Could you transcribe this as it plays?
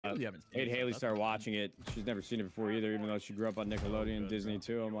You haven't seen Made it, so Haley that's start fine. watching it. She's never seen it before either, even though she grew up on Nickelodeon, Disney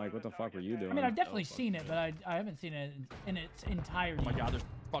too. I'm like, what the fuck were you doing? I mean, I've definitely seen it, but I haven't seen it in its entirety. Oh my god, there's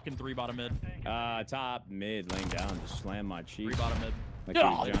fucking 3 bottom mid. Top mid, laying down, just slam my cheek. 3 bottom mid. Like he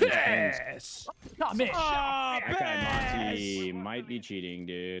was Johnny Sins. Piss! Not me. That guy Monty might be cheating,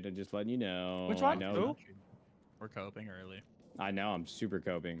 dude. I'm just letting you know. Which one? I know. Who? We're coping early. I know. I'm super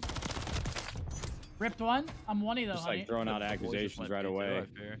coping. Ripped one. I'm one though, Just honey. like throwing out The boys just accusations went right P2, away. I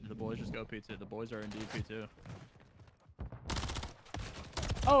fear. The boys just go P2. The boys are indeed P2.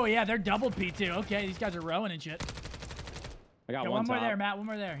 Oh yeah, they're double P2. Okay, these guys are rowing and shit. I got Yeah, one one more top. there, Matt. One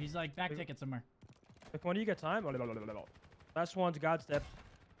more there. He's like back ticket somewhere. Like, when do you get time? Last one's God steps.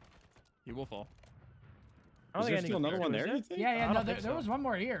 He will fall. I Is don't there think still any another one there, you think? Yeah, I yeah. don't No, think there so. was one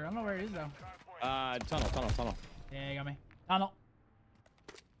more here. I don't know where it is though. Tunnel. Yeah, you got me. Tunnel.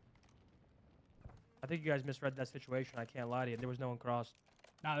 I think you guys misread that situation. I can't lie to you. There was no one crossed.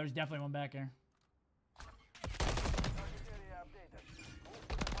 No, there's definitely one back here.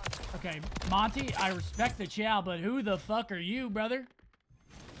 Okay, Monty, I respect the chow, but who the fuck are you, brother?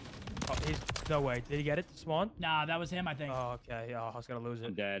 Oh, no way. Did he get it to spawn? Nah, that was him, I think. Oh, okay. Yeah, I was gonna lose I'm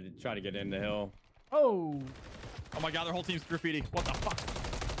it. dead. Try to get in the hill. Oh. Oh my god, their whole team's graffiti. What the fuck?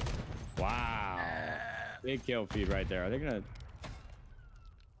 Wow. Big kill feed right there. Are they gonna?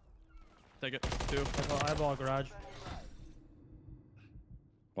 Take it. 2. Eyeball garage.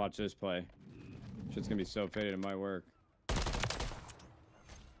 Watch this play. Shit's gonna be so faded. It might work.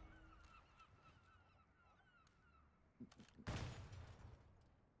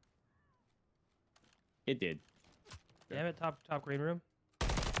 It did. Damn it, top green room.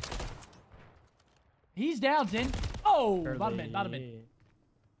 He's down, Zin. Oh, bottom mid. 5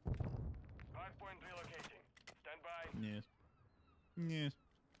 point relocating. Stand by. Yes. Yes.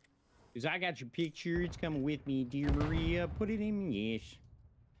 Cause I got your picture. It's coming with me, dear Maria. Put it in. Yes.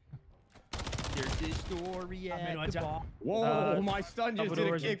 Here's this story mid, watch at the out. bar. Whoa, my stun just did a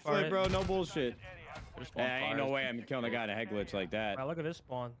Dumbledore's in kickflip, front. bro. No bullshit. There's spawn Ain't no fires. way I'm killing a guy in a head glitch like that. Wow, look at this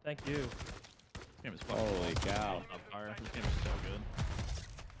spawn. Thank you. This game is fucking Holy cow. on fire. This game is so good.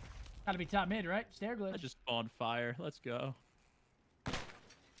 Gotta be top mid, right? Stair glitch. I just spawned fire. Let's go.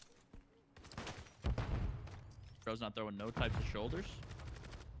 Bro's not throwing no types of shoulders.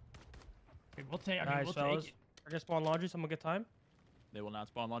 Okay, we'll take. I mean, Nice, we'll fellas. take it. I guess spawn laundry. Someone get time? They will not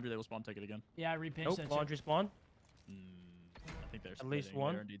spawn laundry. They will spawn ticket again. Yeah, I repitched Nope. that shit. Laundry spawn. I think they're At least splitting.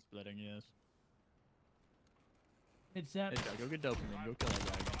 one? They're indeed splitting, yes. It's that. Hey, Jack, go get dopamine. Go kill that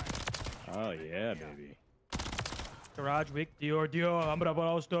guy. Oh yeah, baby. Garage weak. Dior. I'm gonna put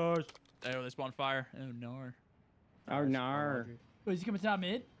all stars. Oh, they spawned fire. Oh, no. Oh nar. Wait, is he coming top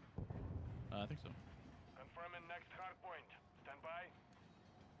mid? I think so. Confirming next hard point. Stand by.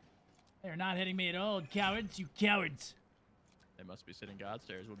 They're not hitting me at all, cowards. You cowards. They must be sitting God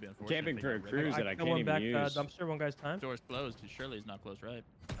stairs. Would be unfortunate. Camping if they for a got ripped. cruise that I kill can't one even back. use. Dumpster. One guy's time. Door's closed. Surely he's not closed, right?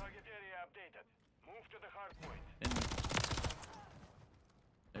 Target area updated. Move to the hard point.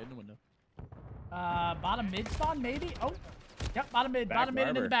 In the window. Bottom mid spawn maybe. Oh, yep. Bottom mid. Back Bottom mid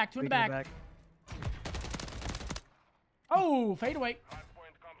and in the barber. back. Two in the back. Oh, fade away. Hard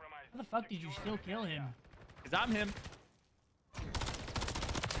point compromised. How the fuck did you still kill him? Because I'm him.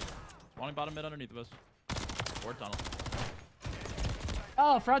 Spawning bottom mid underneath of us. Or tunnel.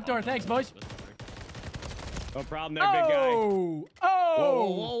 Oh, front door. Thanks, boys. No problem there, big guy. Oh, Whoa,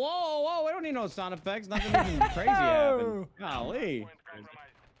 oh. whoa, whoa, whoa! I don't need no sound effects. Nothing even crazy happened. Golly. Point compromised.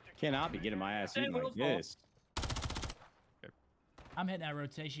 Cannot be getting my ass eaten like this. I'm hitting that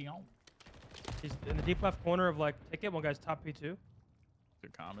rotation. He's in the deep left corner of like ticket. One guy's top P2.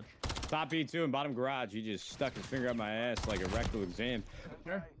 Good comment. Top B2 and bottom garage. He just stuck his finger up my ass like a rectal exam.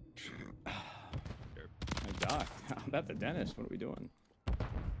 Sure. My doc. I'm at the dentist. What are we doing? I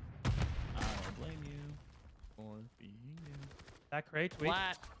don't blame you for being you. That crate's weak.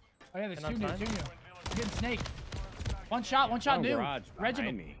 Flat. Oh yeah, there's Cannot two new. time. Two new. I'm getting snake. One shot Bottom new. garage behind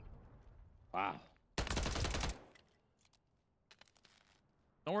Reginald. me. Wow.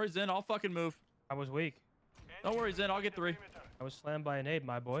 Don't worry, Zen. I'll fucking move. I was weak. Don't worry, Zen. I'll get 3. I was slammed by an aid,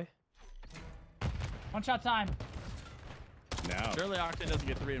 my boy. One shot time. No. Surely Octane doesn't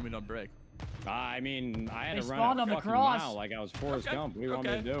get 3 and we don't break. I mean, I had They to run spawned a on the fucking cross. mile like I was Forrest Okay, Gump. What do you want me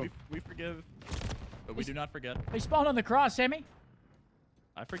to do? We forgive, but we do not forget. They spawned on the cross, Sammy.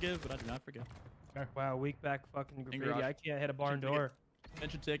 I forgive, but I do not forget. Wow, weak back fucking graffiti. garage. I can't hit a barn Ticket. door.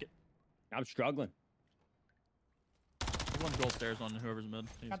 Attention ticket. I'm struggling. One gold stairs on whoever's mid.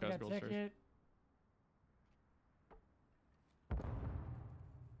 These Got guys that gold stairs. ticket.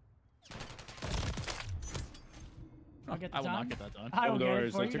 I'll get the I will time. not get that done. I will get it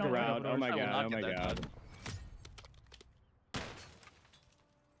Doors. for I you. took a Don't worry. route. Oh my I will god. not Oh get my that god. done.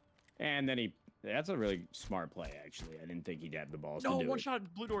 and then he. That's a really smart play, actually. I didn't think he'd have the balls No, to do one it. shot.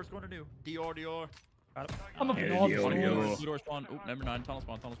 Blue door's going to do. Dior, Dior. Got it. I'm up Hey, in all yo, the yo. stores. Blue door spawn. Oh, number 9. Tunnel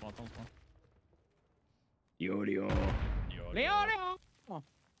spawn. Tunnel spawn. Tunnel spawn. Yo. Dior, Dior.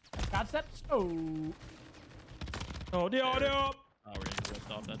 Got steps. Oh. Oh, deal. Oh, we're gonna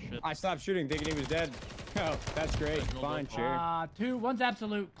stop that shit. I stopped shooting, thinking he was dead. Oh, that's great. Original Fine, goal. sure. 2. One's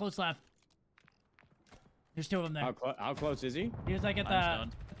absolute. Close left. There's 2 of them there. How close is he? He was like at I'm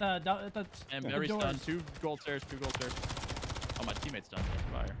the And the very doors. stunned. 2 gold stairs. 2 gold stairs. Oh, my teammate's done.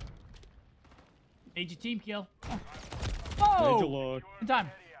 That's fire. Made your team kill. Oh! In time.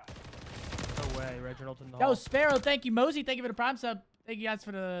 No way, Reginald in the Yo, hall. Sparrow, thank you. Mosey, thank you for the prime sub. Thank you guys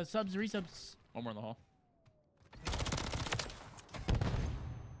for the subs, resubs. One more in the hall.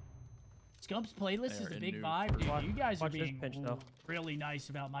 Scump's playlist They is are a in big new vibe, dude. Watch- You guys are watch this being pinch, though. really nice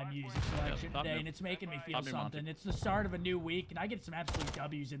about my music selection top today, new. and it's making me feel Top new, Monty. something. It's the start of a new week, and I get some absolute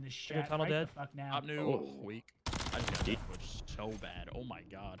W's in this shit. tunnel Right dead? the fuck now. Top new Oh. week. I just got that Twitch so bad. Oh my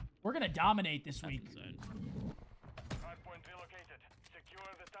god. We're gonna dominate this That's week. insane. Hardpoint relocated. Secure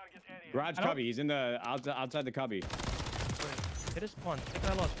the target area. Garage I don't- cubby. He's in the outside the cubby. Hit his spawn. Take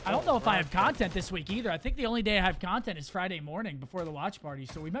that lost. I don't know if I have Garage content this week either. I think the only day I have content is Friday morning before the watch party,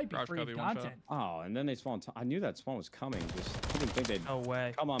 so we might be Garage free of cubby, one shot. content. Oh, and then they spawned. I knew that spawn was coming. Just I didn't think they'd No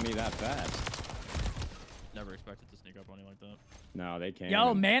way. come on me that fast. Never expected to sneak up on you like that. No, they can't.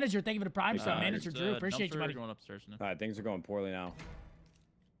 Yo, manager, thank you for the prime sub. Uh, Manager It's, Drew, appreciate you, dumpster buddy. Going upstairs now. All right, things are going poorly now.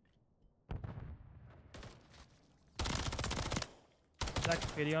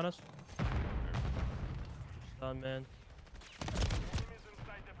 Zach, pity on us. Stun, man.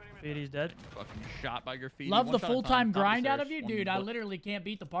 Speedy's dead. Fucking shot by graffiti. Love One the shot at a full-time time, top grind out stairs, of you, one dude. I bullet. literally can't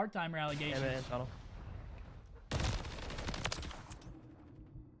beat the part-timer Yeah, allegations. man, tunnel.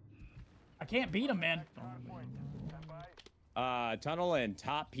 I can't beat him, man. Tunnel and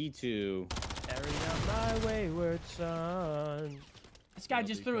top P2. Carry on my wayward son. This guy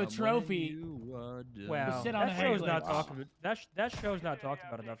just threw a trophy. Wow, sit on that a show's Hegler. not talking. That show's not talked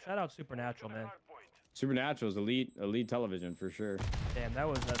about enough. Shout out Supernatural, man. Supernatural's elite television for sure. Damn,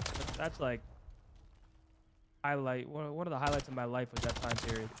 that's like highlight. One of the highlights of my life was that time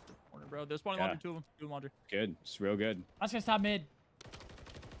period. Bro, there's spawning Yeah. laundry. 2 of them. 2 laundry. Good. It's real good. Let's get top mid.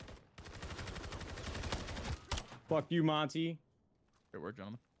 Fuck you, Monty. Great work,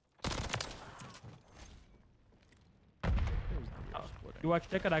 gentlemen. You watch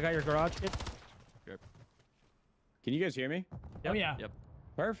Ticket? I got your garage kit. Can you guys hear me? Oh yeah. Yep.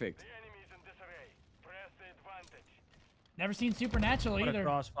 Perfect. The enemy's in disarray. Press the advantage. Never seen Supernatural What a either.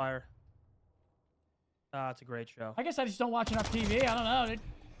 crossfire. Ah, it's a great show. I guess I just don't watch enough TV. I don't know, dude.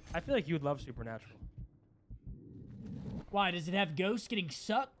 I feel like you'd love Supernatural. Why does it have ghosts getting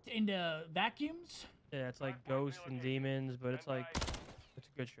sucked into vacuums? Yeah, it's like ghosts and demons, but it's like it's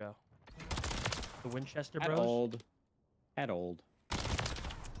a good show. The Winchester At Bros. old. At old.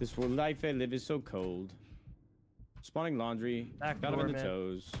 This life I live is so cold. Spawning laundry. Back Got him door, in the man.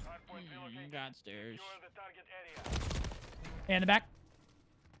 toes. Hardpoint relocated. Got stairs. Secure the target area. And the back.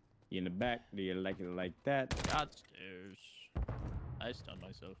 You in the back. Do you like it like that? Got stairs. I stunned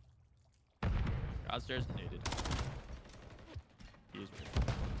myself. Got stairs needed. He is ready.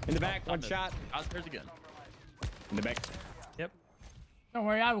 In the back. Top One mid. shot. Got stairs again. In the back. Yep. Don't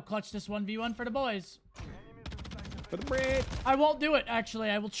worry, I will clutch this 1v1 for the boys. For the bread. I won't do it, actually.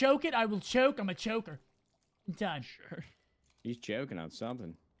 I will choke it. I will choke. I'm a choker. In time. Sure. He's choking on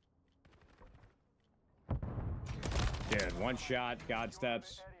something. Dude, one shot. God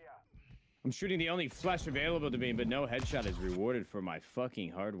steps. I'm shooting the only flesh available to me, but no headshot is rewarded for my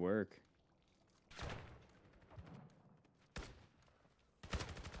fucking hard work.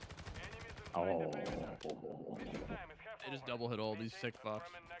 Oh. They just double hit all these sick fucks.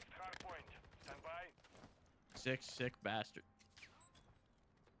 Sick bastard.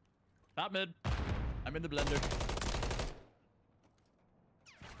 Top mid. I'm in the blender.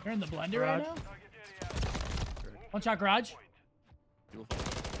 You're in the blender right Garage. now? One shot garage. Dual fire.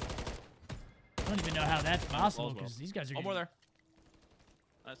 I don't even know how that's possible well. because these guys are One more getting...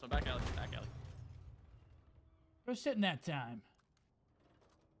 there. Nice one. Back alley. Back alley. Go sit in that time.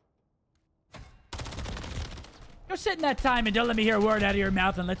 Go sit in that time and don't let me hear a word out of your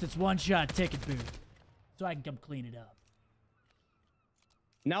mouth unless it's one-shot ticket booth. So I can come clean it up.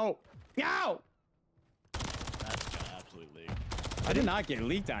 No. No! That's got absolute league. I did not get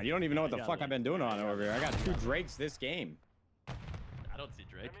leaked on. You don't even know what the got fuck leaked. I've been doing on over here. I got 2 Drakes this game. I don't see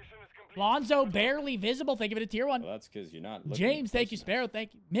Drake. Lonzo barely visible. Thank you for the tier 1. Well, that's because you're not looking James, thank close you. enough. Sparrow,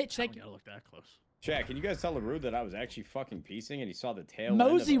 thank you. Mitch, I thank don't you. gotta look that close. Chat, can you guys tell LaRue that I was actually fucking piecing and he saw the tail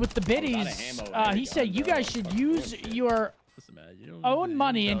Mosey end with the of a- I was out of biddies. ammo. He said you guys should use your Listen, man, you don't Own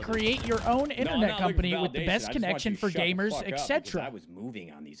money and validate- create your own No, I'm internet not looking company for with the validation. best I just want connection you to for shut the gamers, fuck up because I etc. was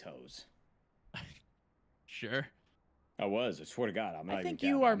moving on these hoes. Sure. I was. I swear to God, I'm not. I think even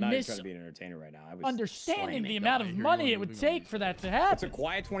you capping. are I'm not even trying to be an entertainer right now. I was Understanding slamming the it. amount I of hear you money are it would moving on take these for that to It's a happen.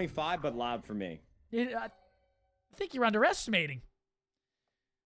 quiet 25, but loud for me. I think you're underestimating.